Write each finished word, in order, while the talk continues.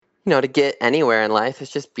to get anywhere in life is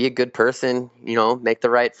just be a good person, make the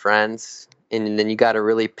right friends. And then you got to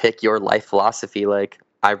really pick your life philosophy. Like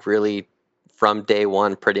I've really, from day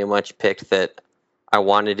one, pretty much picked that I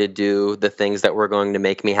wanted to do the things that were going to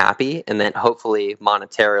make me happy. And then hopefully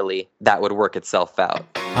monetarily that would work itself out.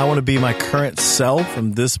 I want to be my current self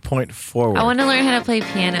from this point forward. I want to learn how to play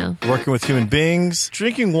piano. Working with human beings,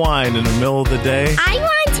 drinking wine in the middle of the day. I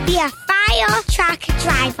want to be a fire truck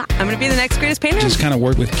driver. I'm going to be the next greatest painter. Just kind of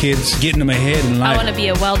work with kids, getting them ahead in life. I want to be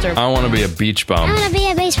a welder. I want to be a beach bum. I want to be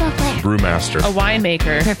a baseball player. Brewmaster. A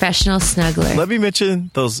winemaker. Professional snuggler. Let me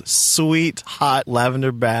mention those sweet, hot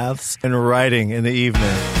lavender baths and writing in the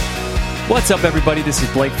evening. What's up, everybody? This is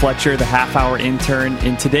Blake Fletcher, the half-hour intern.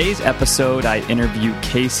 In today's episode, I interview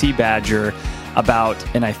Casey Badger about,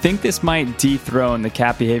 and I think this might dethrone the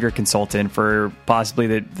cat behavior consultant for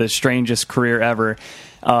possibly the strangest career ever.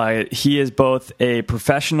 He is both a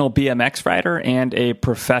professional BMX rider and a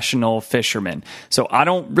professional fisherman. So I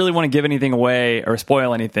don't really want to give anything away or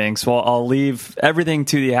spoil anything, so I'll leave everything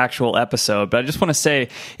to the actual episode. But I just want to say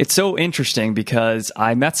it's so interesting because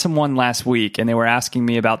I met someone last week and they were asking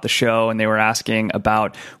me about the show and they were asking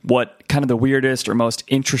about what kind of the weirdest or most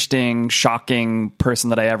interesting, shocking person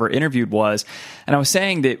that I ever interviewed was. And I was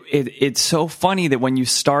saying that it's so funny that when you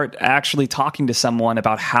start actually talking to someone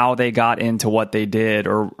about how they got into what they did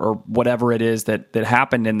or whatever it is that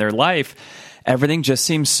happened in their life, everything just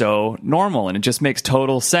seems so normal and it just makes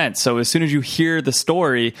total sense. So as soon as you hear the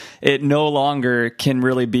story, it no longer can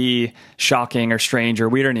really be shocking or strange or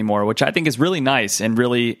weird anymore, which I think is really nice and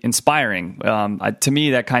really inspiring. To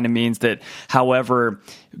me, that kind of means that however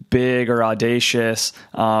big or audacious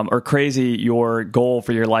or crazy your goal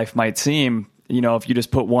for your life might seem, if you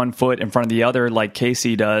just put one foot in front of the other like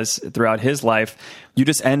Casey does throughout his life, you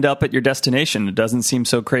just end up at your destination. It doesn't seem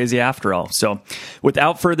so crazy after all. So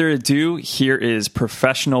without further ado, here is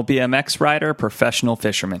professional BMX rider, professional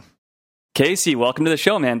fisherman. Casey, welcome to the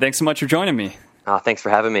show, man. Thanks so much for joining me. Thanks for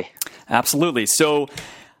having me. Absolutely. So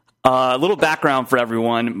a little background for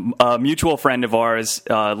everyone. A mutual friend of ours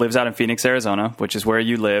lives out in Phoenix, Arizona, which is where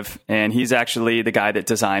you live, and he's actually the guy that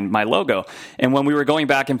designed my logo. And when we were going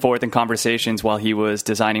back and forth in conversations while he was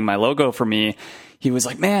designing my logo for me, he was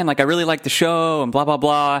like, man, I really like the show and blah, blah,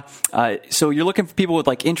 blah. So you're looking for people with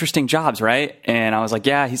interesting jobs, right? And I was like,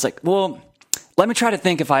 yeah. He's like, well, let me try to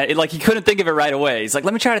think he couldn't think of it right away. He's like,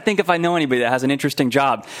 let me try to think if I know anybody that has an interesting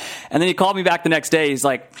job. And then he called me back the next day. He's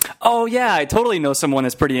like, oh yeah, I totally know someone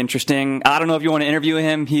that's pretty interesting. I don't know if you want to interview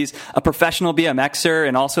him. He's a professional BMXer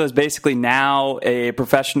and also is basically now a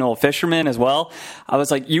professional fisherman as well. I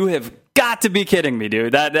was like, you have got to be kidding me,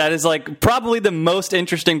 dude. That is probably the most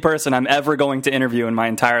interesting person I'm ever going to interview in my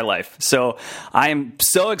entire life. So I am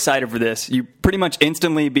so excited for this. You pretty much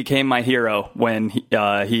instantly became my hero when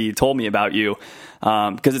he told me about you,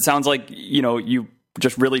 because it sounds like you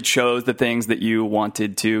just really chose the things that you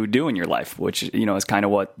wanted to do in your life, which is kind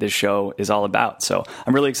of what this show is all about. So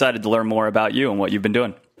I'm really excited to learn more about you and what you've been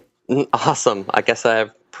doing. Awesome. I guess I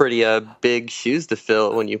have pretty big shoes to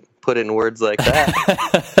fill when you put it in words like that.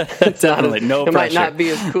 Definitely, no pressure. It might not be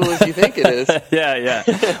as cool as you think it is. Yeah.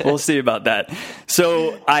 We'll see about that.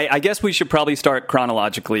 So I guess we should probably start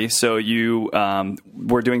chronologically. So you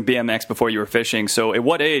were doing BMX before you were fishing. So at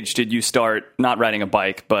what age did you start not riding a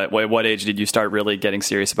bike, but at what age did you start really getting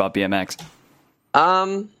serious about BMX?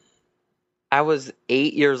 I was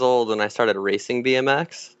 8 years old when I started racing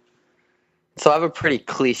BMX. So I have a pretty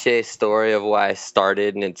cliche story of why I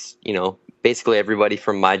started, and it's, basically everybody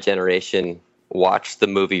from my generation watched the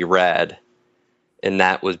movie Red, and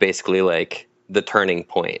that was basically the turning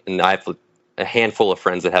point. And I have a handful of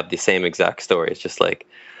friends that have the same exact story. It's just we're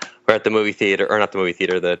at the movie theater, or not the movie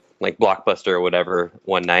theater, the Blockbuster or whatever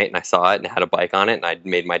one night, and I saw it and it had a bike on it, and I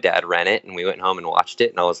made my dad rent it, and we went home and watched it,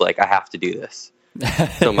 and I was like, I have to do this.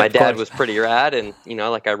 So my dad was pretty rad, and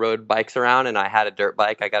I rode bikes around, and I had a dirt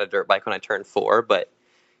bike. I got a dirt bike when I turned 4, but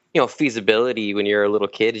feasibility when you're a little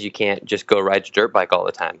kid is you can't just go ride your dirt bike all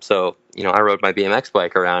the time. So I rode my BMX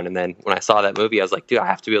bike around, and then when I saw that movie, I was like, dude, I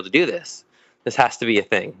have to be able to do this. This has to be a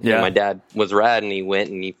thing. Yeah. And my dad was rad, and he went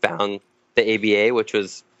and he found the ABA, which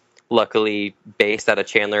was luckily based out of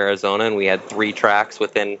Chandler, Arizona, and we had 3 tracks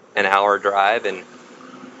within an hour drive, and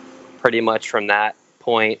pretty much from that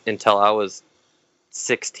point until I was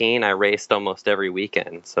 16, I raced almost every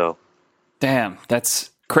weekend. So damn, that's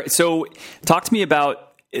crazy. So talk to me about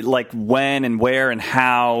when and where and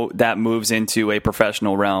how that moves into a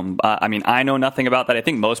professional realm. I know nothing about that. I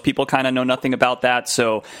think most people kind of know nothing about that.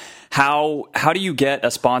 So how do you get a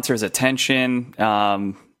sponsor's attention?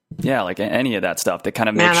 Any of that stuff that kind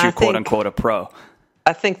of makes you quote unquote a pro.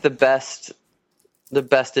 I think the best the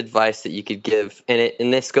best advice that you could give,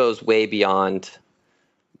 and this goes way beyond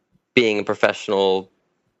being a professional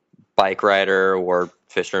bike rider or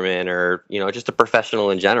fisherman or, just a professional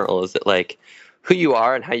in general, is that like who you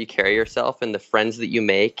are and how you carry yourself and the friends that you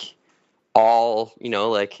make, all,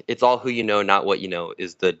 like it's all who you know, not what you know,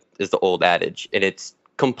 is the old adage. And it's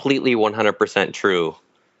completely 100% true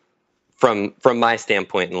from my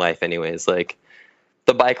standpoint in life anyways. Like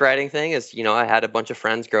the bike riding thing is, I had a bunch of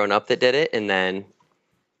friends growing up that did it, and then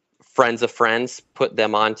friends of friends put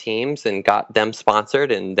them on teams and got them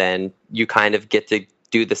sponsored, and then you kind of get to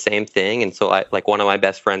do the same thing. And so like one of my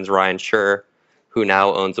best friends, Ryan Schur, who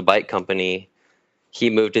now owns a bike company, he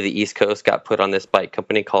moved to the East Coast, got put on this bike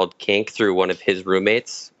company called Kink through one of his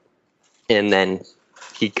roommates. And then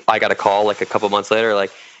I got a call like a couple months later,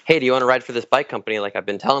 like, hey, do you want to ride for this bike company? Like, I've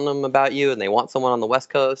been telling them about you and they want someone on the West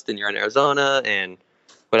Coast and you're in Arizona and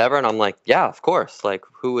whatever. And I'm like, yeah, of course. Like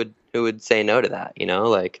who would say no to that?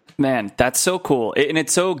 Like, man, that's so cool. And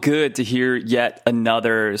it's so good to hear yet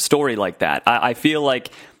another story like that. I feel like,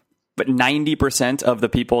 but 90% of the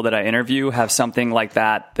people that I interview have something like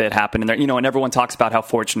that happened in there, and everyone talks about how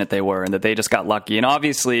fortunate they were and that they just got lucky. And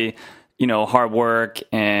obviously, hard work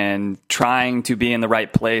and trying to be in the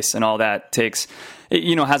right place and all that takes,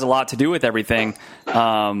 has a lot to do with everything.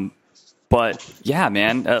 But yeah,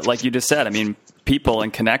 man, like you just said, I mean, people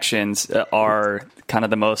and connections are kind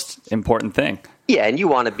of the most important thing. Yeah, and you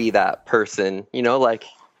want to be that person, like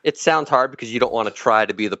it sounds hard because you don't want to try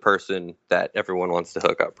to be the person that everyone wants to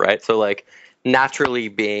hook up, right? So like naturally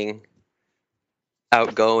being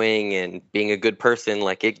outgoing and being a good person,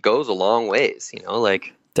 like it goes a long ways,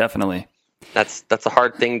 like definitely. That's a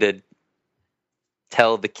hard thing to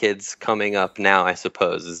tell the kids coming up now, I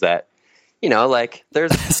suppose, is that, like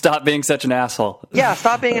there's stop being such an asshole. Yeah,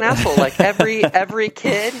 stop being an asshole. Like every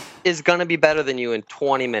kid is going to be better than you in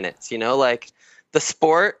 20 minutes, like the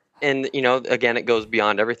sport. And, again, it goes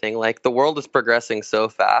beyond everything. Like the world is progressing so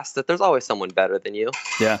fast that there's always someone better than you.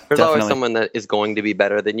 Yeah, there's definitely. always someone that is going to be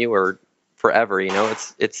better than you or forever.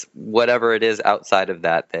 It's whatever it is outside of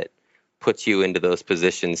that puts you into those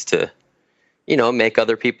positions to, make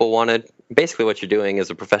other people want to. Basically, what you're doing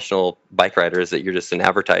as a professional bike rider is that you're just an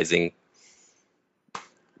advertising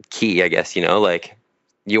key, I guess. Like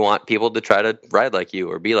you want people to try to ride like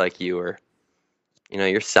you or be like you or.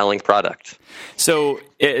 You're selling product. So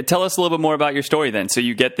tell us a little bit more about your story then. So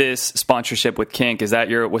you get this sponsorship with Kink. Was that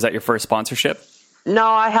your first sponsorship? No,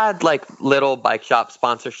 I had like little bike shop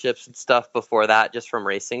sponsorships and stuff before that just from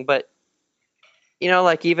racing. But,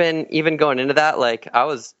 like even going into that, like I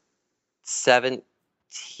was 17.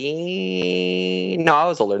 No, I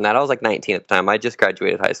was older than that. I was like 19 at the time. I just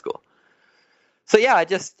graduated high school. So yeah,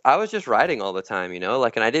 I was just riding all the time,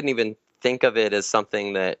 like, and I didn't even think of it as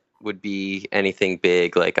something that would be anything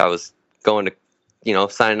big. Like I was going to,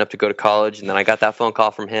 signing up to go to college, and then I got that phone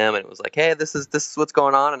call from him, and it was like, hey, this is what's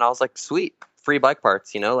going on. And I was like, sweet, free bike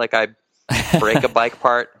parts. Like I break a bike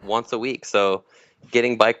part once a week, so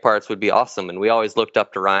getting bike parts would be awesome. And we always looked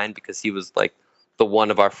up to Ryan because he was like the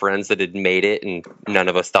one of our friends that had made it, and none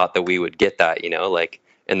of us thought that we would get that. Like,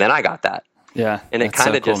 and then I got that. Yeah, and it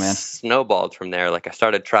kind of just snowballed from there. Like I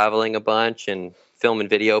started traveling a bunch and filming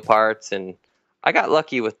video parts, and I got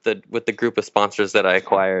lucky with the group of sponsors that I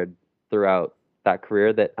acquired throughout that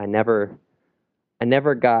career that I never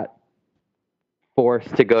got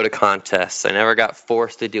forced to go to contests. I never got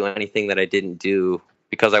forced to do anything that I didn't do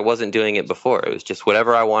because I wasn't doing it before. It was just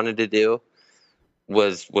whatever I wanted to do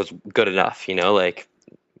was good enough, like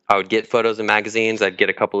I would get photos in magazines, I'd get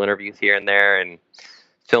a couple interviews here and there and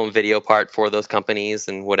film video part for those companies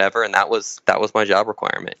and whatever, and that was my job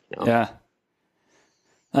requirement. Yeah.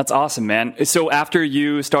 That's awesome, man. So after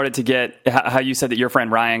you started to get, how you said that your friend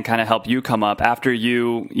Ryan kind of helped you come up, after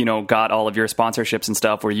you got all of your sponsorships and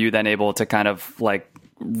stuff, were you then able to kind of like,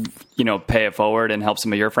 pay it forward and help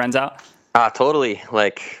some of your friends out? Totally.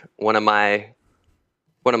 Like one of my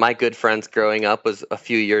good friends growing up was a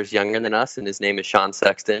few years younger than us, and his name is Sean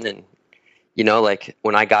Sexton. And, like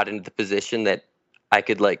when I got into the position that I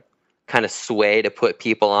could like kind of sway to put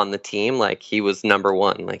people on the team, like he was number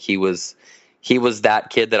one. Like he was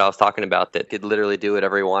that kid that I was talking about that could literally do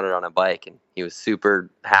whatever he wanted on a bike, and he was super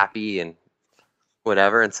happy and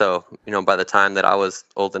whatever. And so, by the time that I was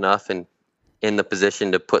old enough and in the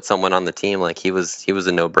position to put someone on the team, like he was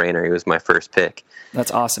a no-brainer. He was my first pick.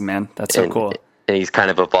 That's awesome, man. That's so cool. And he's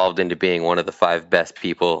kind of evolved into being one of the 5 best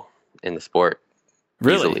people in the sport.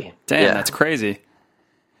 Really? Easily. Damn, yeah. That's crazy.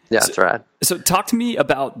 Yeah, that's rad. So talk to me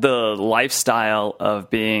about the lifestyle of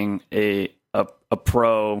being a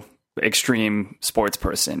pro extreme sports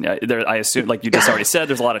person? I assume, like you just already said,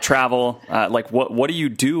 there's a lot of travel. Like what do you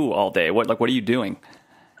do all day? What are you doing?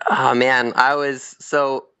 Oh man,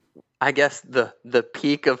 I guess the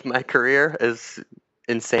peak of my career, as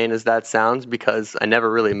insane as that sounds, because I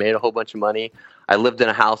never really made a whole bunch of money. I lived in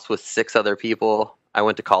a house with 6 other people. I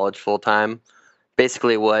went to college full time.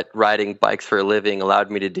 Basically, what riding bikes for a living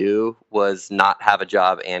allowed me to do was not have a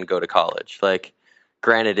job and go to college. Like,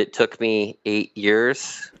 granted, it took me 8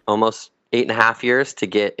 years, almost 8.5 years, to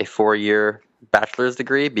get a 4-year bachelor's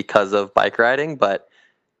degree because of bike riding. But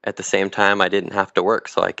at the same time, I didn't have to work.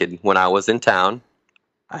 So I could, when I was in town,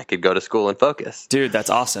 I could go to school and focus. Dude, that's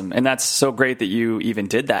awesome. And that's so great that you even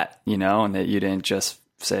did that, and that you didn't just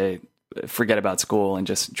say, forget about school and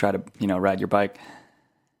just try to, ride your bike.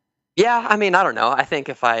 Yeah, I mean, I don't know. I think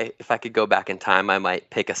if I could go back in time, I might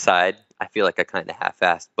pick a side. I feel like I kind of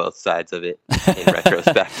half-assed both sides of it in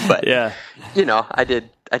retrospect. But yeah, I did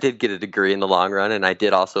get a degree in the long run, and I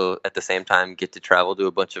did also at the same time get to travel to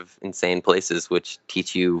a bunch of insane places, which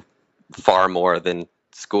teach you far more than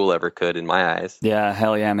school ever could in my eyes. Yeah,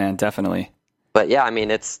 hell yeah, man, definitely. But yeah, I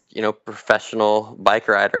mean, it's, professional bike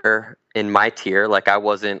rider in my tier. Like, I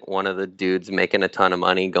wasn't one of the dudes making a ton of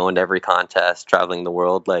money, going to every contest, traveling the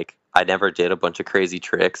world. Like, I never did a bunch of crazy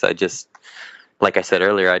tricks. I just, like I said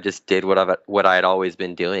earlier, I just did what I had always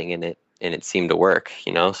been doing, and it seemed to work,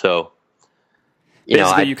 So,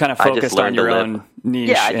 basically, you kind of focused on your own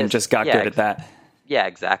niche and just got good at that. Yeah,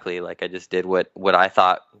 exactly. Like, I just did what I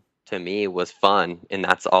thought to me was fun, and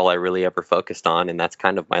that's all I really ever focused on, and that's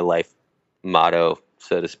kind of my life motto,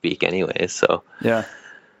 so to speak, anyways. So yeah.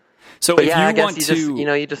 So but if yeah, you I guess want you to, just,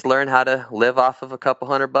 you just learn how to live off of a couple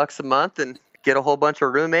 $100 a month and get a whole bunch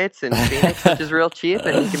of roommates in Phoenix, which is real cheap,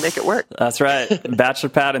 and you can make it work. That's right. Bachelor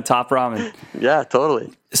pad and top ramen. Yeah,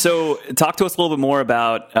 totally. So talk to us a little bit more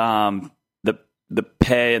about the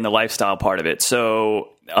pay and the lifestyle part of it. So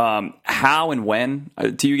how and when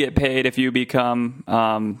do you get paid if you become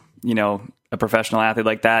a professional athlete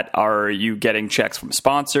like that? Are you getting checks from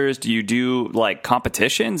sponsors? Do you do like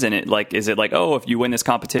competitions? And is it like, oh, if you win this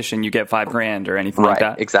competition, you get $5,000 or anything like that?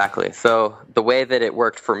 Right, exactly. So the way that it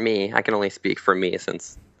worked for me, I can only speak for me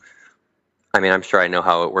since, I'm sure I know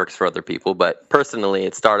how it works for other people, but personally,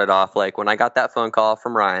 it started off like when I got that phone call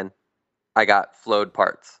from Ryan, I got flowed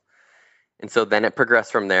parts. And so then it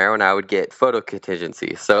progressed from there when I would get photo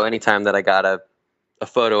contingency. So anytime that I got a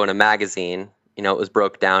photo in a magazine, it was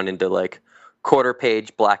broke down into like quarter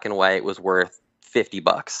page black and white was worth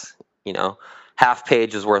 $50. Half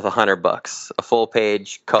page was worth $100. A full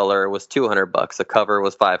page color was $200. A cover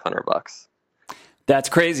was $500. That's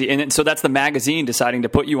crazy. And so that's the magazine deciding to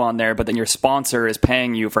put you on there, but then your sponsor is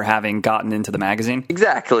paying you for having gotten into the magazine?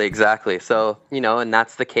 Exactly. So, and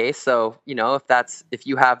that's the case. So, if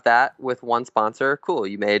you have that with one sponsor, cool,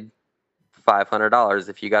 you made $500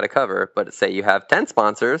 if you got a cover. But say you have 10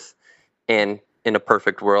 sponsors, and in a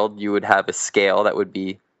perfect world, you would have a scale that would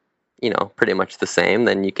be, pretty much the same.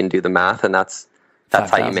 Then you can do the math, and that's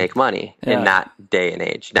 5,000. how you make money in that day and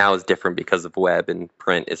age. Now is different because of web, and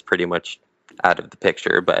print is pretty much out of the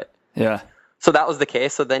picture. But yeah, so that was the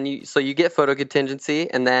case. So then you get photo contingency,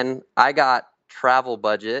 and then I got travel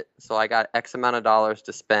budget. So I got X amount of dollars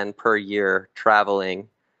to spend per year traveling.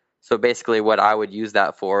 So basically, what I would use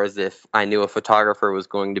that for is if I knew a photographer was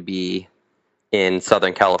going to be in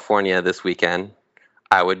Southern California this weekend,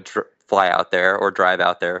 I would fly out there or drive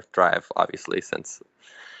out there. Drive, obviously, since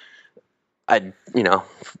it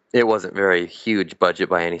wasn't very huge budget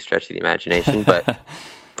by any stretch of the imagination, but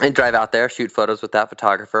I'd drive out there, shoot photos with that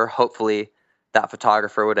photographer. Hopefully that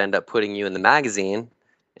photographer would end up putting you in the magazine,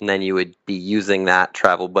 and then you would be using that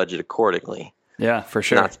travel budget accordingly. Yeah, for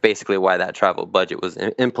sure. And that's basically why that travel budget was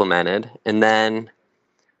implemented. And then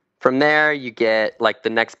from there, you get, like, the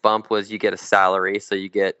next bump was you get a salary. So you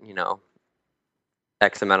get,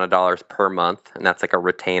 X amount of dollars per month, and that's like a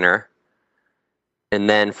retainer. And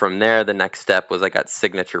then from there, the next step was I got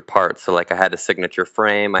signature parts. So, like, I had a signature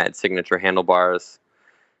frame, I had signature handlebars.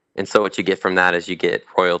 And so what you get from that is you get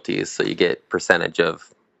royalties. So you get percentage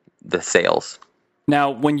of the sales. Now,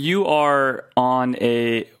 when you are on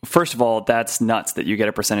first of all, that's nuts that you get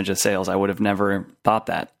a percentage of sales. I would have never thought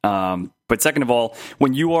that. But second of all,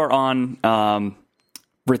 when you are on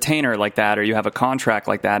retainer like that, or you have a contract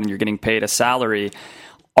like that and you're getting paid a salary,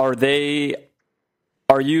 are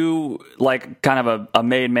you like kind of a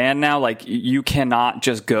made man now? Like, you cannot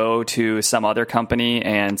just go to some other company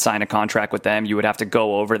and sign a contract with them. You would have to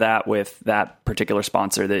go over that with that particular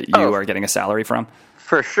sponsor that you are getting a salary from?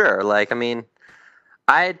 For sure. Like,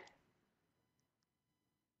 I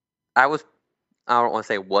don't want to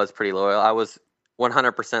say was pretty loyal. I was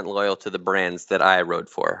 100% loyal to the brands that I rode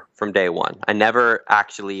for from day one. I never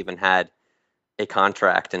actually even had a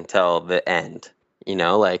contract until the end,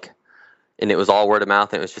 like, and it was all word of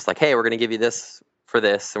mouth. And it was just like, hey, we're going to give you this for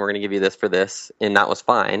this, and we're going to give you this for this. And that was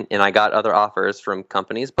fine. And I got other offers from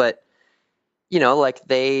companies, but, like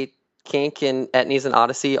Kink and Etnies and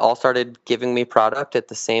Odyssey all started giving me product at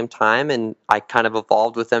the same time. And I kind of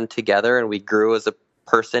evolved with them together, and we grew as a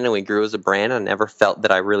person and we grew as a brand. And I never felt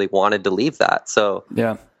that I really wanted to leave that. So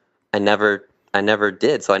yeah, I never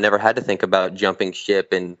did. So I never had to think about jumping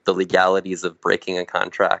ship and the legalities of breaking a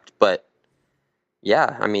contract. But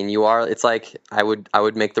yeah, I mean, it's like, I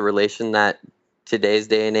would make the relation that today's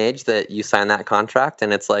day and age that you sign that contract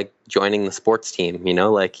and it's like joining the sports team,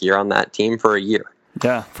 like you're on that team for a year.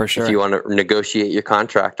 Yeah, for sure. If you want to negotiate your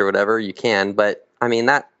contract or whatever, you can. But I mean,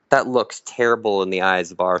 that looks terrible in the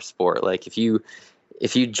eyes of our sport. Like if you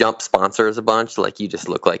jump sponsors a bunch, like you just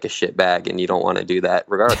look like a shitbag, and you don't want to do that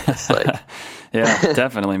regardless. Like, yeah,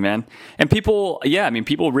 definitely, man. And people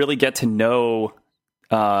really get to know,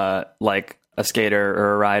 like a skater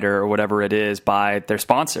or a rider or whatever it is by their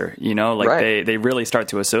sponsor, right. They really start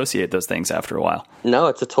to associate those things after a while. No,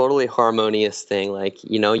 it's a totally harmonious thing. Like,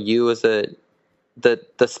 you as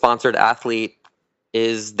the sponsored athlete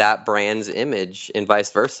is that brand's image, and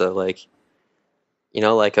vice versa. Like,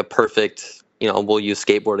 like a perfect, we'll use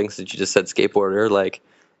skateboarding since you just said skateboarder. Like,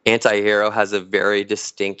 Anti-Hero has a very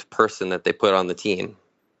distinct person that they put on the team.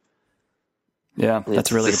 Yeah, that's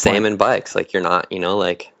it's really the same in bikes. Like, you're not,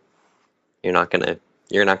 like, you're not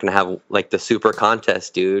gonna have, like, the super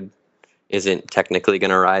contest dude isn't technically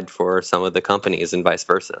gonna ride for some of the companies, and vice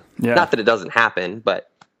versa. Yeah. Not that it doesn't happen, but.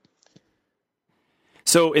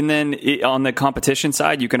 So, and then on the competition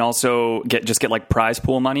side, you can also get like prize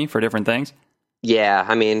pool money for different things. Yeah,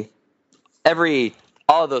 I mean,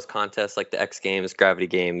 all of those contests, like the X Games, Gravity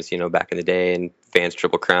Games, back in the day, and Vans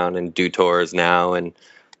Triple Crown and Dew Tours now, and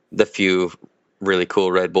the few really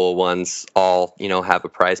cool Red Bull ones, all, have a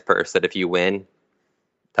prize purse that if you win,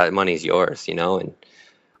 that money's yours, and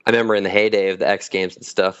I remember in the heyday of the X Games and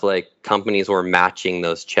stuff, like, companies were matching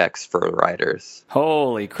those checks for riders.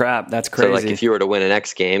 Holy crap, that's crazy. So, like, if you were to win an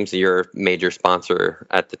X Games, your major sponsor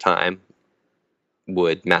at the time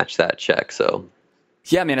would match that check, so.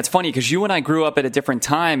 Yeah, man, it's funny because you and I grew up at a different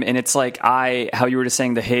time, and it's like how you were just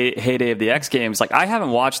saying the heyday of the X Games. Like, I haven't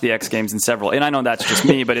watched the X Games in several, and I know that's just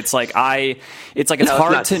me, but it's like it's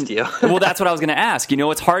hard to. Well, that's what I was going to ask.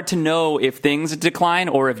 It's hard to know if things decline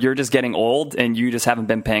or if you're just getting old and you just haven't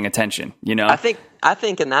been paying attention. I think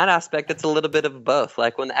in that aspect, it's a little bit of both.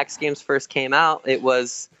 Like when the X Games first came out, it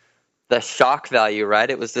was the shock value, right?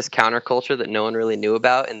 It was this counterculture that no one really knew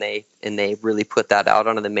about, and they really put that out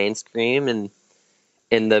onto the mainstream, and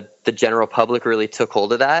the general public really took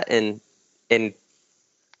hold of that, and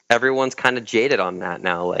everyone's kind of jaded on that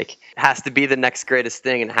now. Like, it has to be the next greatest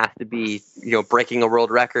thing, and it has to be, breaking a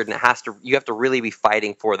world record, and you have to really be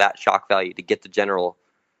fighting for that shock value to get the general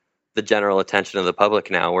attention of the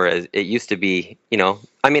public now. Whereas it used to be,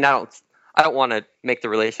 I mean, I don't want to make the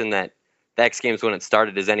relation that the X Games when it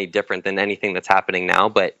started is any different than anything that's happening now,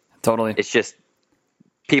 but totally, it's just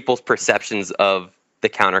people's perceptions of the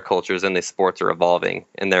countercultures and the sports are evolving,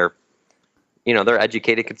 and they're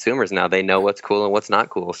educated consumers now. They know what's cool and what's not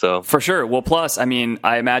cool. So for sure. Well, plus, I mean,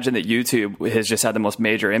 I imagine that YouTube has just had the most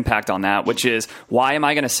major impact on that, which is, why am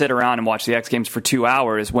I going to sit around and watch the X Games for 2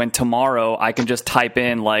 hours when tomorrow I can just type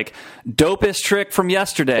in like dopest trick from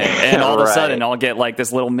yesterday, and all of a sudden I'll get like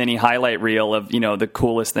this little mini highlight reel of, the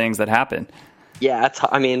coolest things that happen. Yeah.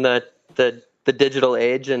 I mean, the digital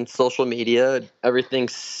age and social media, everything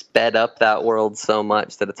sped up that world so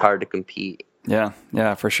much that it's hard to compete. Yeah,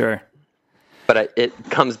 for sure. But it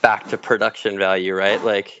comes back to production value, right?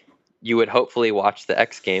 Like, you would hopefully watch the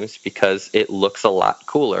X Games because it looks a lot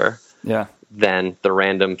cooler than the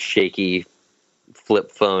random shaky flip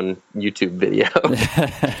phone YouTube video.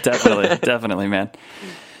 Definitely, man.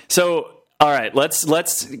 So, all right, let's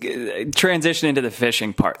transition into the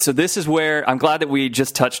fishing part. So this is where I'm glad that we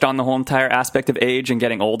just touched on the whole entire aspect of age and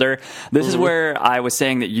getting older. This is where I was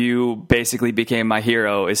saying that you basically became my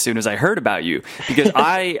hero as soon as I heard about you, because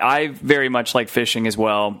I very much like fishing as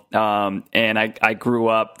well. And I grew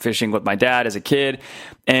up fishing with my dad as a kid,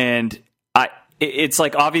 and it's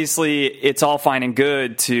like, obviously it's all fine and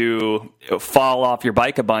good to fall off your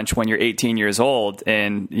bike a bunch when you're 18 years old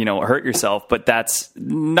and, hurt yourself, but that's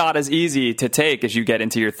not as easy to take as you get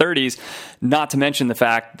into your 30s, not to mention the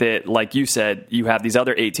fact that, like you said, you have these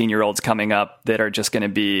other 18-year-olds coming up that are just going to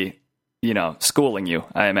be schooling you,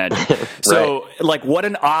 I imagine. So like, what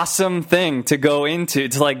an awesome thing to go into,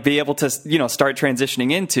 to like be able to, start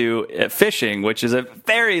transitioning into fishing, which is a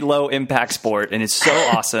very low impact sport and is so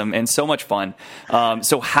awesome and so much fun.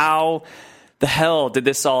 So how the hell did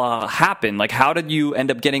this all happen? Like, how did you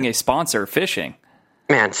end up getting a sponsor fishing?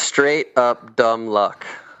 Man, straight up dumb luck.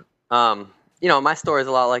 My story is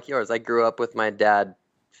a lot like yours. I grew up with my dad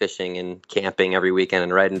fishing and camping every weekend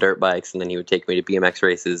and riding dirt bikes, and then he would take me to BMX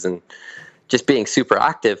races and just being super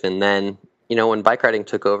active. And then, when bike riding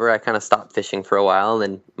took over, I kind of stopped fishing for a while.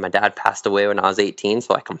 And my dad passed away when I was 18,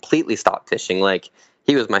 so I completely stopped fishing. Like,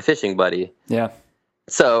 he was my fishing buddy. Yeah.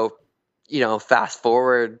 So, fast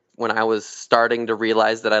forward when I was starting to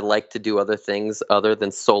realize that I like to do other things other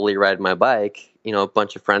than solely ride my bike. A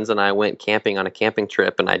bunch of friends and I went camping on a camping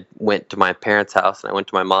trip, and I went to my parents' house and I went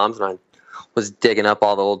to my mom's, and I was digging up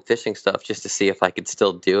all the old fishing stuff just to see if I could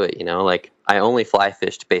still do it. Like, I only fly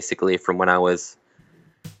fished basically from when I was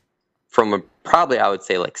probably I would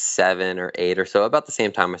say like 7 or 8 or so. About the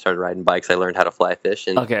same time I started riding bikes, I learned how to fly fish.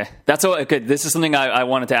 And okay, that's good. This is something I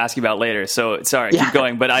wanted to ask you about later. So sorry, keep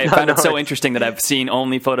going. But I found it so interesting that I've seen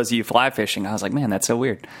only photos of you fly fishing. I was like, man, that's so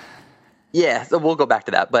weird. Yeah, so we'll go back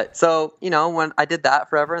to that. But so, when I did that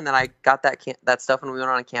forever, and then I got that stuff when we went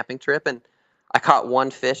on a camping trip, and I caught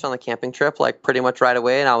one fish on the camping trip, like pretty much right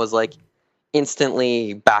away. And I was like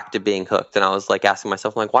instantly back to being hooked. And I was like asking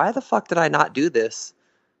myself, like, why the fuck did I not do this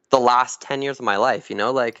the last 10 years of my life?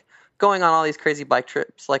 Like going on all these crazy bike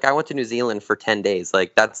trips. Like, I went to New Zealand for 10 days.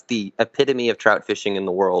 Like, that's the epitome of trout fishing in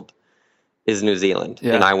the world, is New Zealand.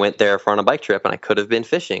 Yeah. And I went there on a bike trip, and I could have been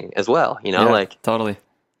fishing as well, like totally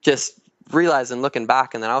just realizing, looking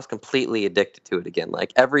back, and then I was completely addicted to it again.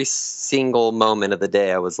 Like, every single moment of the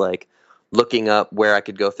day I was like looking up where I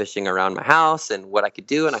could go fishing around my house and what I could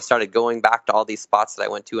do. And I started going back to all these spots that I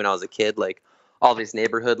went to when I was a kid, like all these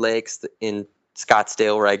neighborhood lakes in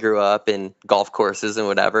Scottsdale where I grew up, and golf courses and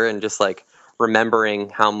whatever, and just like remembering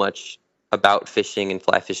how much about fishing and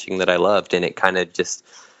fly fishing that I loved. And it kind of just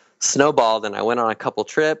snowballed, and I went on a couple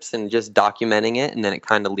trips and just documenting it. And then it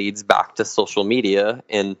kind of leads back to social media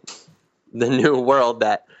and the new world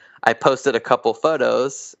that I posted a couple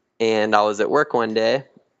photos, and I was at work one day,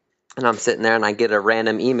 and I'm sitting there and I get a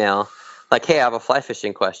random email like, hey, I have a fly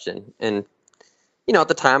fishing question. And, at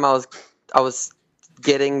the time I was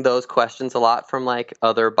getting those questions a lot from like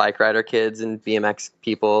other bike rider kids and BMX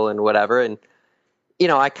people and whatever. And,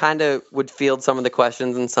 I kind of would field some of the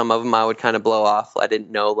questions, and some of them I would kind of blow off. I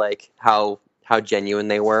didn't know like how genuine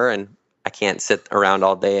they were. And I can't sit around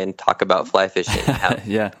all day and talk about fly fishing.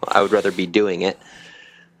 Yeah. I would rather be doing it.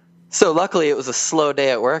 So luckily it was a slow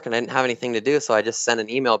day at work and I didn't have anything to do. So I just sent an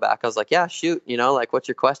email back. I was like, yeah, shoot, like, what's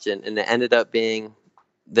your question? And it ended up being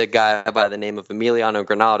the guy by the name of Emiliano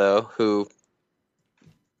Granado, who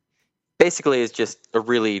basically is just a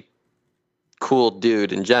really cool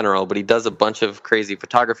dude in general, but he does a bunch of crazy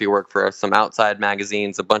photography work for some outside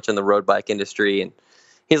magazines, a bunch in the road bike industry. And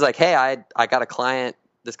he's like, hey, I got a client,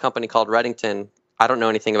 this company called Reddington. I don't know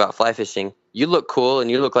anything about fly fishing. You look cool and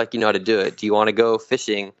you look like you know how to do it. Do you want to go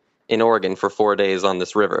fishing in Oregon for 4 days on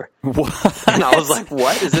this river? What? And I was like,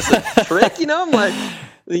 what? Is this a trick? I'm like,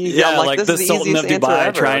 yeah, I'm like the Sultan of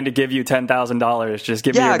Dubai trying to give you $10,000. Just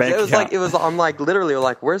give me your bank account. I'm like literally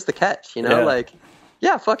like, where's the catch? Like,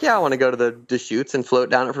 yeah, fuck yeah, I want to go to the Deschutes and float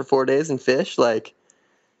down it for 4 days and fish. Like,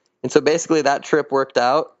 and so basically that trip worked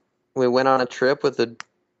out. We went on a trip with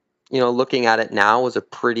looking at it now, was a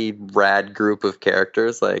pretty rad group of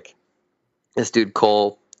characters. Like this dude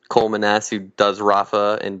Cole Maness, who does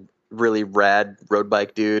Rafa, and really rad road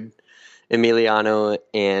bike dude Emiliano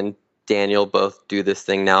and Daniel both do this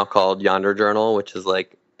thing now called Yonder Journal, which is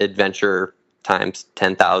like adventure times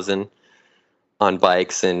 10,000 on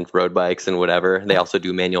bikes and road bikes and whatever. They also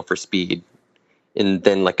do Manual for Speed. And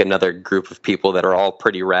then like another group of people that are all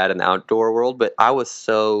pretty rad in the outdoor world. But I was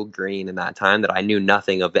so green in that time that I knew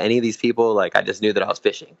nothing of any of these people. Like, I just knew that I was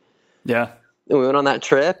fishing. Yeah. And we went on that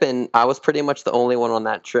trip, and I was pretty much the only one on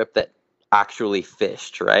that trip that actually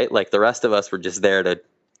fished, right? Like, the rest of us were just there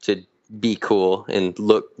to be cool and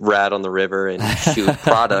look rad on the river and shoot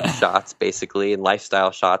product shots, basically, and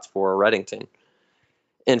lifestyle shots for Reddington.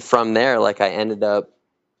 And from there, like, I ended up,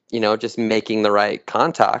 just making the right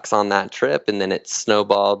contacts on that trip. And then it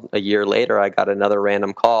snowballed. A year later, I got another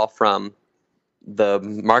random call from the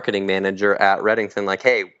marketing manager at Reddington, like,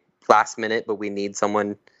 hey, last minute, but we need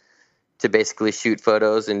someone to basically shoot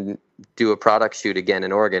photos and do a product shoot again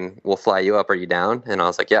in Oregon. We'll fly you up. Are you down? And I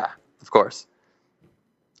was like, yeah, of course.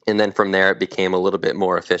 And then from there, it became a little bit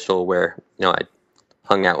more official where, I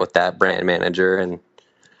hung out with that brand manager and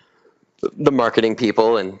the marketing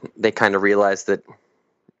people, and they kind of realized that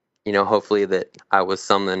hopefully that I was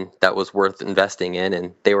someone that was worth investing in,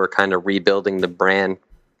 and they were kind of rebuilding the brand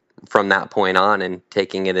from that point on and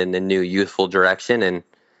taking it in a new youthful direction. And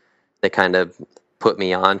they kind of put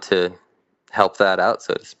me on to help that out,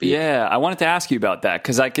 so to speak. Yeah, I wanted to ask you about that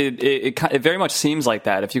because it very much seems like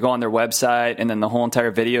that. If you go on their website and then the whole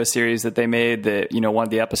entire video series that they made, that one of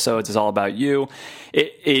the episodes is all about you.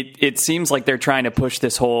 It seems like they're trying to push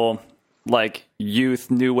this whole like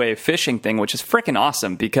youth new wave fishing thing, which is freaking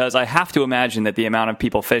awesome because I have to imagine that the amount of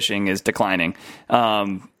people fishing is declining.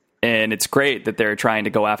 And it's great that they're trying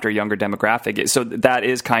to go after a younger demographic. So that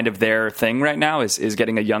is kind of their thing right now is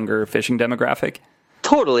getting a younger fishing demographic.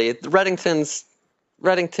 Totally. Reddington's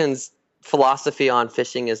philosophy on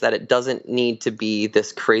fishing is that it doesn't need to be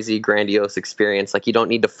this crazy grandiose experience. Like, you don't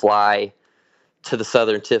need to fly to the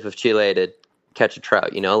southern tip of Chile to catch a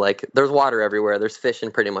trout, like there's water everywhere. There's fish in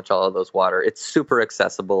pretty much all of those water. It's super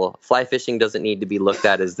accessible. Fly fishing doesn't need to be looked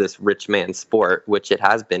at as this rich man sport, which it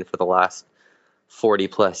has been for the last 40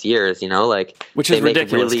 plus years, which is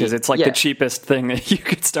ridiculous because it's like the cheapest thing that you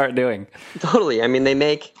could start doing. Totally. I mean, they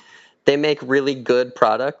make really good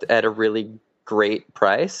product at a really great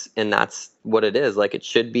price, and that's what it is. Like, it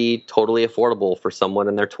should be totally affordable for someone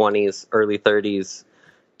in their 20s, early 30s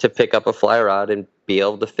to pick up a fly rod and be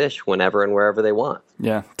able to fish whenever and wherever they want.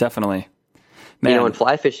 Yeah, definitely. Man. And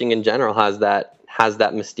fly fishing in general has that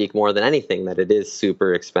mystique more than anything, that it is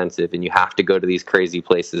super expensive and you have to go to these crazy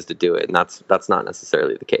places to do it. And that's not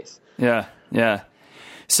necessarily the case. Yeah. Yeah.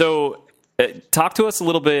 So talk to us a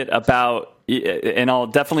little bit about, and I'll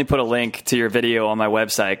definitely put a link to your video on my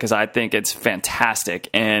website because I think it's fantastic.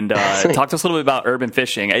 And talk to us a little bit about urban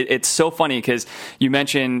fishing. It's so funny because you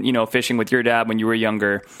mentioned, fishing with your dad when you were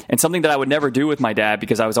younger, and something that I would never do with my dad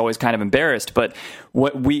because I was always kind of embarrassed. But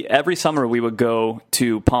every summer we would go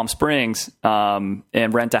to Palm Springs and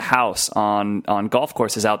rent a house on golf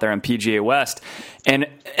courses out there in PGA West. And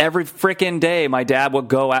every freaking day, my dad would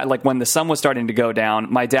go out, like when the sun was starting to go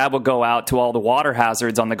down, my dad would go out to all the water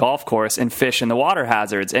hazards on the golf course and fish in the water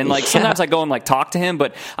hazards. And like sometimes I go and like talk to him,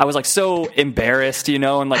 but I was like so embarrassed,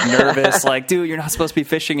 and like nervous, like, dude, you're not supposed to be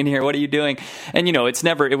fishing in here. What are you doing? And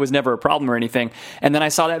it was never a problem or anything. And then I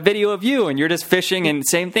saw that video of you and you're just fishing, and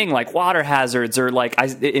same thing, like water hazards, or like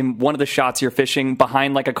in one of the shots you're fishing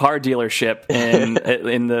behind like a car dealership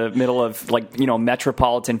in the middle of like,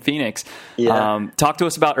 metropolitan Phoenix. Yeah. Talk to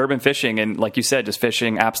us about urban fishing and, like you said, just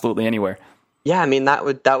fishing absolutely anywhere. Yeah, I mean, that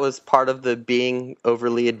was part of the being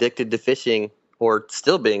overly addicted to fishing, or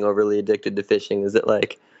still being overly addicted to fishing, is that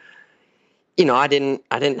like, I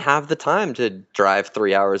didn't have the time to drive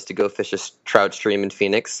 3 hours to go fish a trout stream in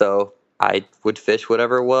Phoenix, so I would fish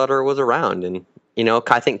whatever water was around. And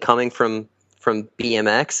I think coming from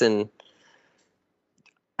BMX and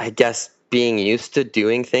I guess being used to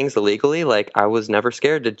doing things illegally, like I was never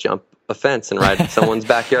scared to jump a fence and ride in someone's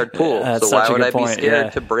backyard pool. So why would I be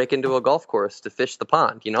scared to break into a golf course to fish the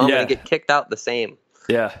pond? I'm going to get kicked out the same.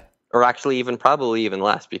 Yeah. Or actually probably even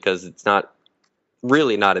less, because it's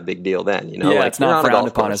really not a big deal then, like it's not frowned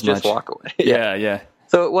upon as much. Just walk away. Yeah.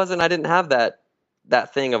 So I didn't have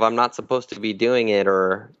that thing of I'm not supposed to be doing it,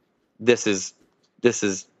 or this is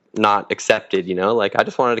not accepted, like I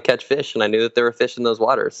just wanted to catch fish, and I knew that there were fish in those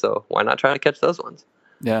waters, so why not try to catch those ones?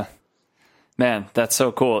 Yeah. Man, that's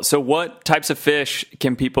so cool. So what types of fish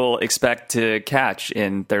can people expect to catch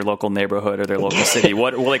in their local neighborhood or their local city?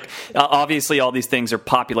 Obviously all these things are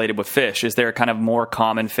populated with fish. Is there kind of more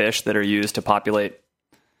common fish that are used to populate?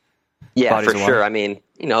 Yeah, for sure. I mean,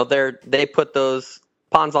 they put those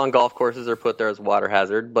ponds on golf courses are put there as water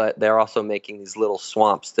hazard, but they're also making these little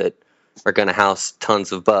swamps that are going to house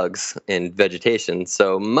tons of bugs and vegetation.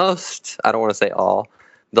 So most, I don't want to say all,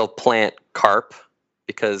 they'll plant carp,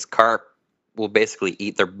 because carp will basically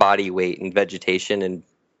eat their body weight in vegetation and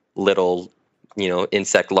little,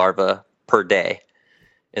 insect larvae per day.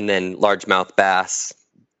 And then largemouth bass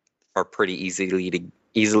are pretty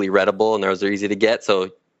easily readable, and those are easy to get.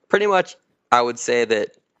 So pretty much I would say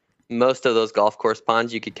that most of those golf course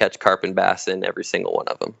ponds, you could catch carp and bass in every single one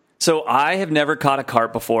of them. So I have never caught a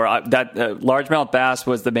carp before. Largemouth bass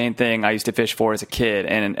was the main thing I used to fish for as a kid.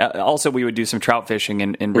 And also we would do some trout fishing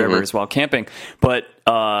in rivers while camping. But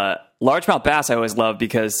largemouth bass I always loved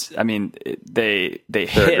because, I mean, they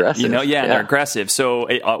hit, aggressive. They're aggressive. So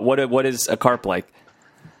what is a carp like?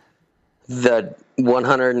 The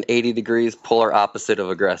 180 degrees polar opposite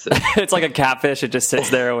of aggressive. It's like a catfish. It just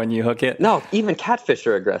sits there when you hook it. No, even catfish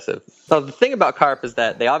are aggressive. So the thing about carp is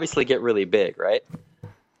that they obviously get really big, right?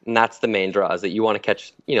 And that's the main draw, is that you want to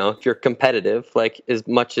catch, if you're competitive, like as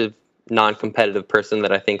much of non-competitive person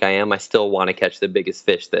that I think I am, I still want to catch the biggest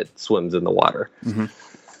fish that swims in the water. Mm-hmm.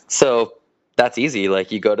 So that's easy.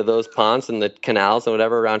 Like you go to those ponds and the canals and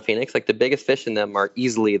whatever around Phoenix, like the biggest fish in them are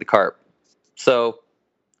easily the carp. So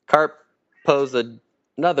carp pose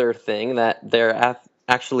another thing that they're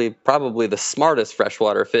actually probably the smartest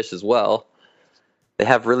freshwater fish as well. They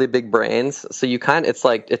have really big brains, so it's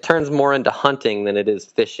like it turns more into hunting than it is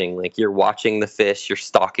fishing. Like you're watching the fish, you're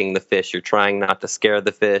stalking the fish, you're trying not to scare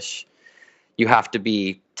the fish. You have to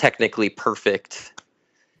be technically perfect.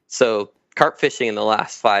 So carp fishing in the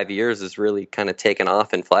last 5 years has really kind of taken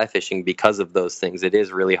off in fly fishing because of those things. It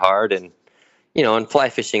is really hard, and in fly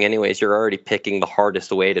fishing anyways, you're already picking the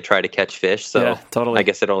hardest way to try to catch fish. So yeah, totally. I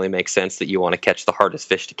guess it only makes sense that you want to catch the hardest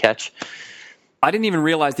fish to catch. I didn't even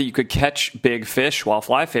realize that you could catch big fish while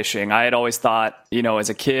fly fishing. I had always thought, as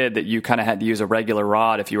a kid, that you kind of had to use a regular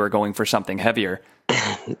rod if you were going for something heavier.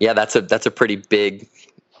 Yeah, that's a pretty big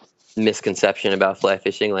misconception about fly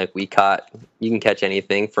fishing. Like you can catch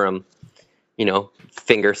anything from,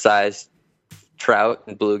 finger-sized trout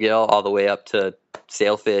and bluegill all the way up to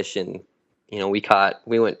sailfish. And,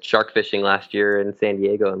 we went shark fishing last year in San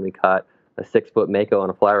Diego and we caught a 6-foot mako on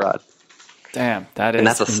a fly rod. Damn, that is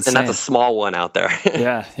insane. And that's a small one out there.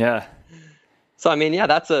 Yeah. So I mean, yeah,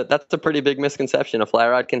 that's a pretty big misconception. A fly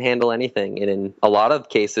rod can handle anything, and in a lot of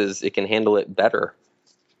cases, it can handle it better.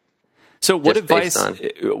 So what advice?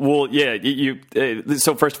 Well, yeah,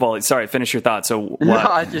 so first of all, sorry, finish your thought. So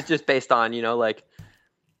what? No, just based on like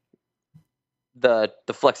the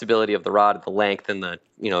flexibility of the rod, the length, and the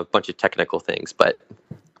a bunch of technical things, but.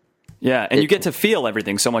 Yeah, and you get to feel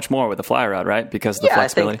everything so much more with the fly rod, right? Because of the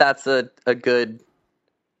flexibility. I think that's a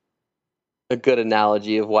good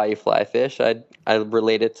analogy of why you fly fish. I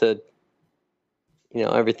relate it to,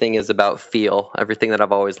 everything is about feel. Everything that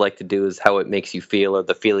I've always liked to do is how it makes you feel or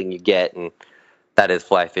the feeling you get, and that is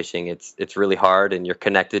fly fishing. It's really hard, and you're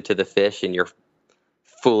connected to the fish, and you're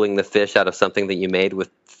fooling the fish out of something that you made with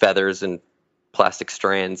feathers and plastic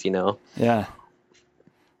strands. Yeah,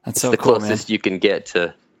 that's the cool, closest man. you can get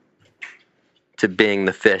to being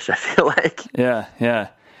the fish, I feel like. Yeah.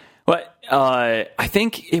 Well, I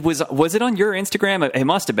think was it on your Instagram? It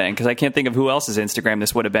must have been, because I can't think of who else's Instagram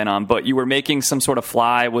this would have been on, but you were making some sort of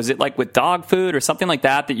fly. Was it like with dog food or something like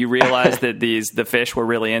that you realized that the fish were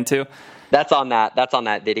really into? That's on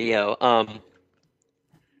that video.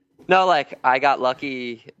 No, like I got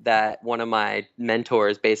lucky that one of my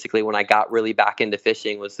mentors, basically when I got really back into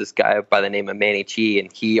fishing, was this guy by the name of Manny Chi,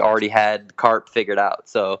 and he already had carp figured out.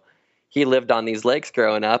 So he lived on these lakes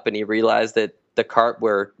growing up, and he realized that the carp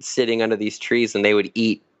were sitting under these trees, and they would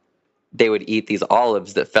eat these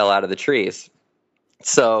olives that fell out of the trees.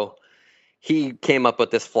 So he came up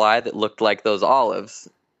with this fly that looked like those olives.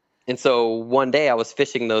 And so one day I was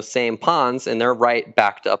fishing those same ponds, and they're right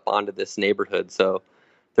backed up onto this neighborhood. So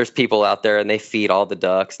there's people out there, and they feed all the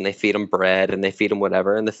ducks, and they feed them bread, and they feed them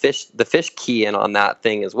whatever. And the fish key in on that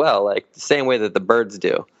thing as well, like the same way that the birds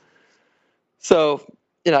do. So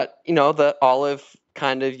the olive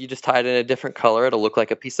kind of, you just tie it in a different color. It'll look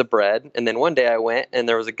like a piece of bread. And then one day I went, and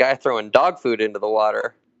there was a guy throwing dog food into the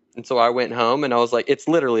water. And so I went home, and I was like, it's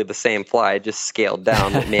literally the same fly, just scaled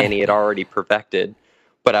down that Manny had already perfected.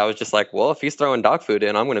 But I was just like, well, if he's throwing dog food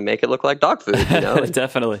in, I'm going to make it look like dog food.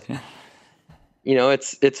 Definitely.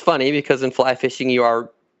 It's funny because in fly fishing, you are,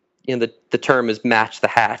 the term is match the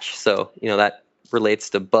hatch. So, that relates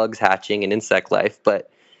to bugs hatching and insect life. But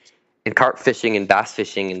in carp fishing and bass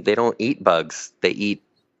fishing, and they don't eat bugs.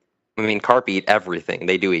 Carp eat everything.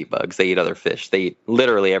 They do eat bugs. They eat other fish. They eat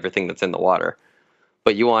literally everything that's in the water.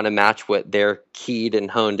 But you want to match what they're keyed and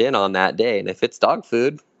honed in on that day. And if it's dog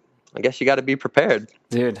food, I guess you got to be prepared.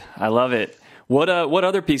 Dude, I love it. What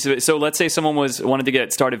other piece of it? So let's say someone wanted to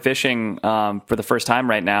get started fishing for the first time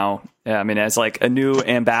right now. As like a new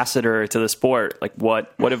ambassador to the sport, like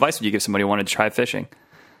what advice would you give somebody who wanted to try fishing?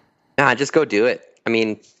 Nah, just go do it.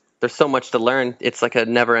 There's so much to learn. It's like a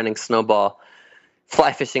never-ending snowball.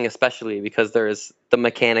 Fly fishing especially, because there's the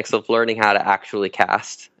mechanics of learning how to actually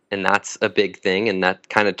cast, and that's a big thing, and that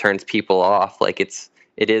kind of turns people off. Like it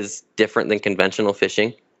is different than conventional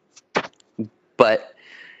fishing, but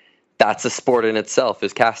that's a sport in itself,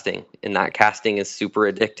 is casting, and that casting is super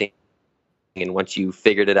addicting. And once you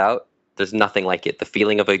figured it out, there's nothing like it. The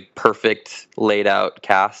feeling of a perfect laid out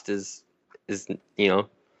cast is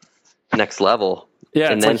next level.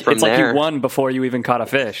 Yeah, and it's like you won before you even caught a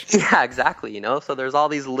fish. Yeah, exactly. So there's all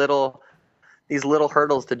these little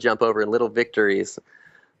hurdles to jump over and little victories.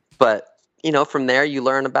 But, from there you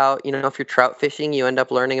learn about, if you're trout fishing, you end up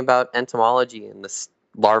learning about entomology and the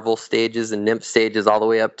larval stages and nymph stages all the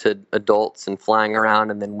way up to adults and flying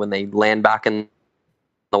around. And then when they land back in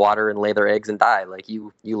the water and lay their eggs and die, like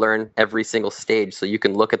you learn every single stage, so you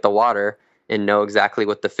can look at the water and know exactly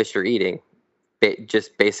what the fish are eating.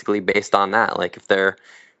 just basically based on that. Like if they're,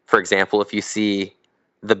 for example, if you see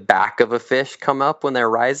the back of a fish come up when they're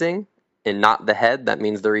rising and not the head, that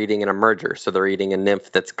means they're eating an emerger. So they're eating a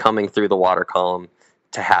nymph that's coming through the water column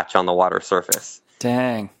to hatch on the water surface.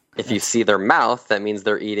 Dang. If you see their mouth, that means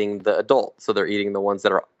they're eating the adult. So they're eating the ones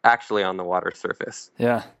that are actually on the water surface.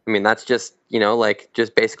 Yeah. I mean, that's just, like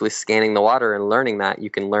just basically scanning the water and learning that. You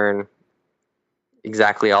can learn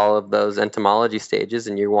exactly all of those entomology stages,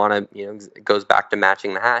 and you want to, it goes back to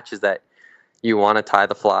matching the hatch, is that you want to tie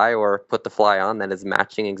the fly or put the fly on that is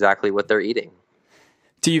matching exactly what they're eating.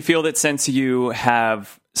 Do you feel that since you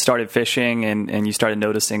have started fishing and you started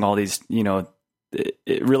noticing all these,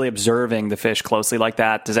 really observing the fish closely like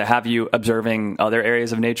that, does it have you observing other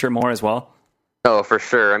areas of nature more as well? Oh, for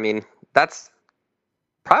sure. I mean, that's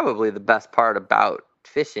probably the best part about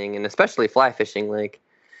fishing, and especially fly fishing. Like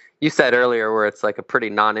you said earlier, where it's like a pretty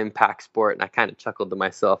non-impact sport, and I kind of chuckled to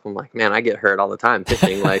myself. I'm like, man, I get hurt all the time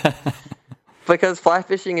fishing. Like, because fly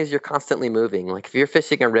fishing is you're constantly moving. Like if you're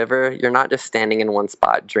fishing a river, you're not just standing in one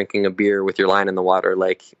spot drinking a beer with your line in the water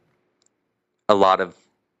like a lot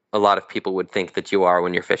of people would think that you are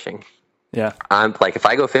when you're fishing. Yeah. I'm like, if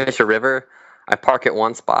I go fish a river, I park at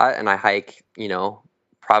one spot and I hike,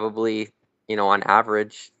 probably, on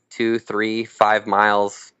average 2, 3, 5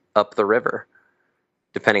 miles up the river,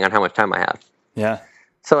 depending on how much time I have. Yeah.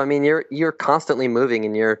 So, I mean, you're constantly moving,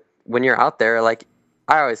 and when you're out there, like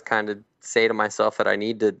I always kind of say to myself that I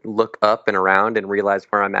need to look up and around and realize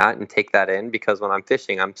where I'm at and take that in, because when I'm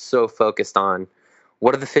fishing, I'm so focused on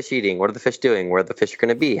what are the fish eating, what are the fish doing, where the fish are going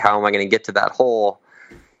to be, how am I going to get to that hole,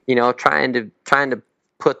 trying to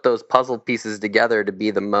put those puzzle pieces together to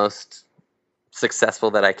be the most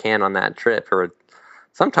successful that I can on that trip. Or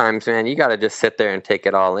sometimes, man, you got to just sit there and take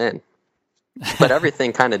it all in. But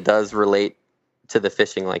everything kind of does relate to the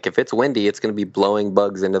fishing. Like if it's windy, it's going to be blowing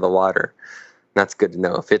bugs into the water. That's good to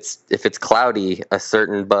know. If it's cloudy, a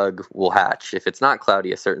certain bug will hatch. If it's not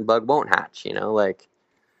cloudy, a certain bug won't hatch. Like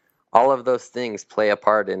all of those things play a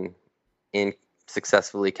part in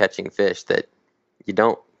successfully catching fish that you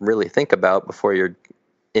don't really think about before you're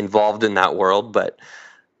involved in that world, but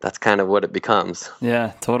that's kind of what it becomes.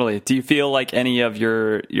 Yeah, totally. Do you feel like any of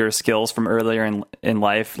your skills from earlier in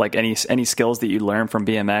life, like any skills that you learned from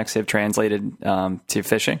BMX have translated to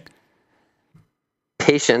fishing?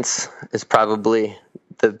 Patience is probably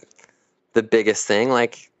the biggest thing.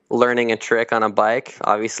 Like learning a trick on a bike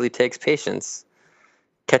obviously takes patience.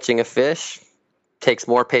 Catching a fish takes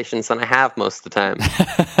more patience than I have most of the time.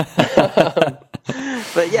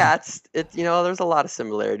 But yeah, there's a lot of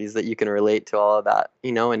similarities that you can relate to all of that,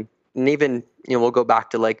 and even, we'll go back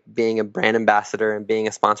to like being a brand ambassador and being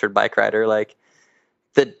a sponsored bike rider. Like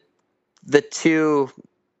the two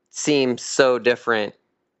seem so different,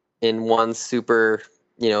 in one's super,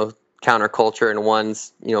 counterculture, and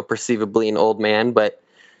one's, perceivably an old man. But,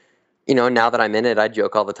 now that I'm in it, I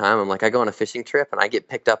joke all the time. I'm like, I go on a fishing trip and I get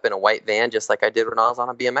picked up in a white van, just like I did when I was on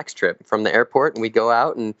a BMX trip from the airport. And we go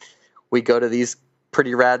out and we go to these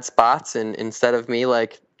pretty rad spots. And instead of me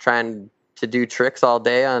like trying to do tricks all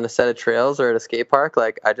day on a set of trails or at a skate park,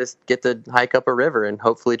 like I just get to hike up a river and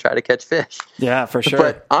hopefully try to catch fish. Yeah, for sure.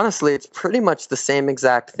 But honestly, it's pretty much the same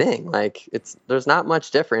exact thing. Like there's not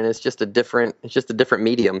much different. It's just a different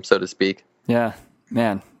medium, so to speak. Yeah,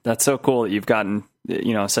 man, that's so cool that you've gotten,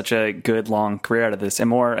 such a good long career out of this, and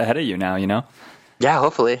more ahead of you now, Yeah,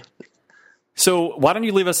 hopefully. So why don't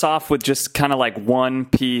you leave us off with just kind of like one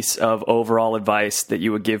piece of overall advice that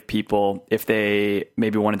you would give people if they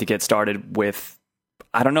maybe wanted to get started with,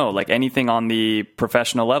 I don't know, like anything on the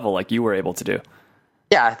professional level like you were able to do?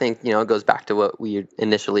 Yeah, I think, it goes back to what we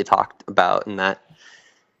initially talked about, and that,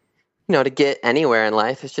 to get anywhere in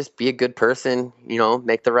life is just be a good person,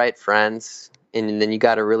 make the right friends, and then you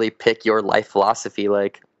got to really pick your life philosophy.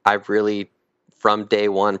 Like I've really, from day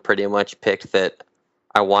one, pretty much picked that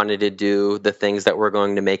I wanted to do the things that were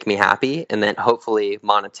going to make me happy, and then hopefully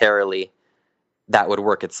monetarily that would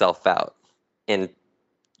work itself out. And,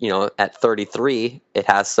 at 33, it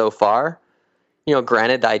has so far.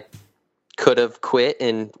 Granted, I could have quit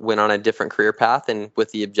and went on a different career path and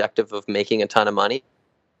with the objective of making a ton of money,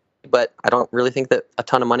 but I don't really think that a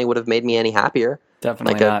ton of money would have made me any happier.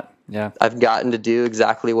 Definitely not. Yeah. I've gotten to do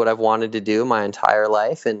exactly what I've wanted to do my entire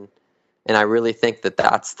life, and I really think that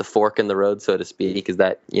that's the fork in the road, so to speak, is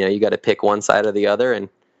that, you got to pick one side or the other, and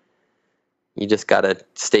you just got to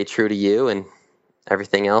stay true to you, and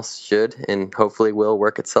everything else should and hopefully will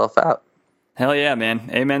work itself out. Hell yeah, man.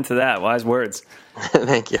 Amen to that. Wise words.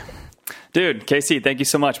 Thank you. Dude, Casey, thank you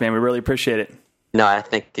so much, man. We really appreciate it. No, I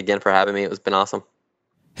thank you again for having me. It's been awesome.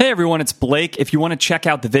 Hey everyone, it's Blake. If you want to check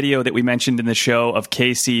out the video that we mentioned in the show of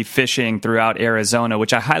Casey fishing throughout Arizona,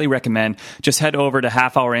 which I highly recommend, just head over to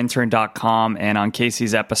halfhourintern.com, and on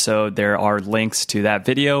Casey's episode, there are links to that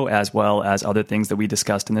video as well as other things that we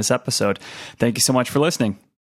discussed in this episode. Thank you so much for listening.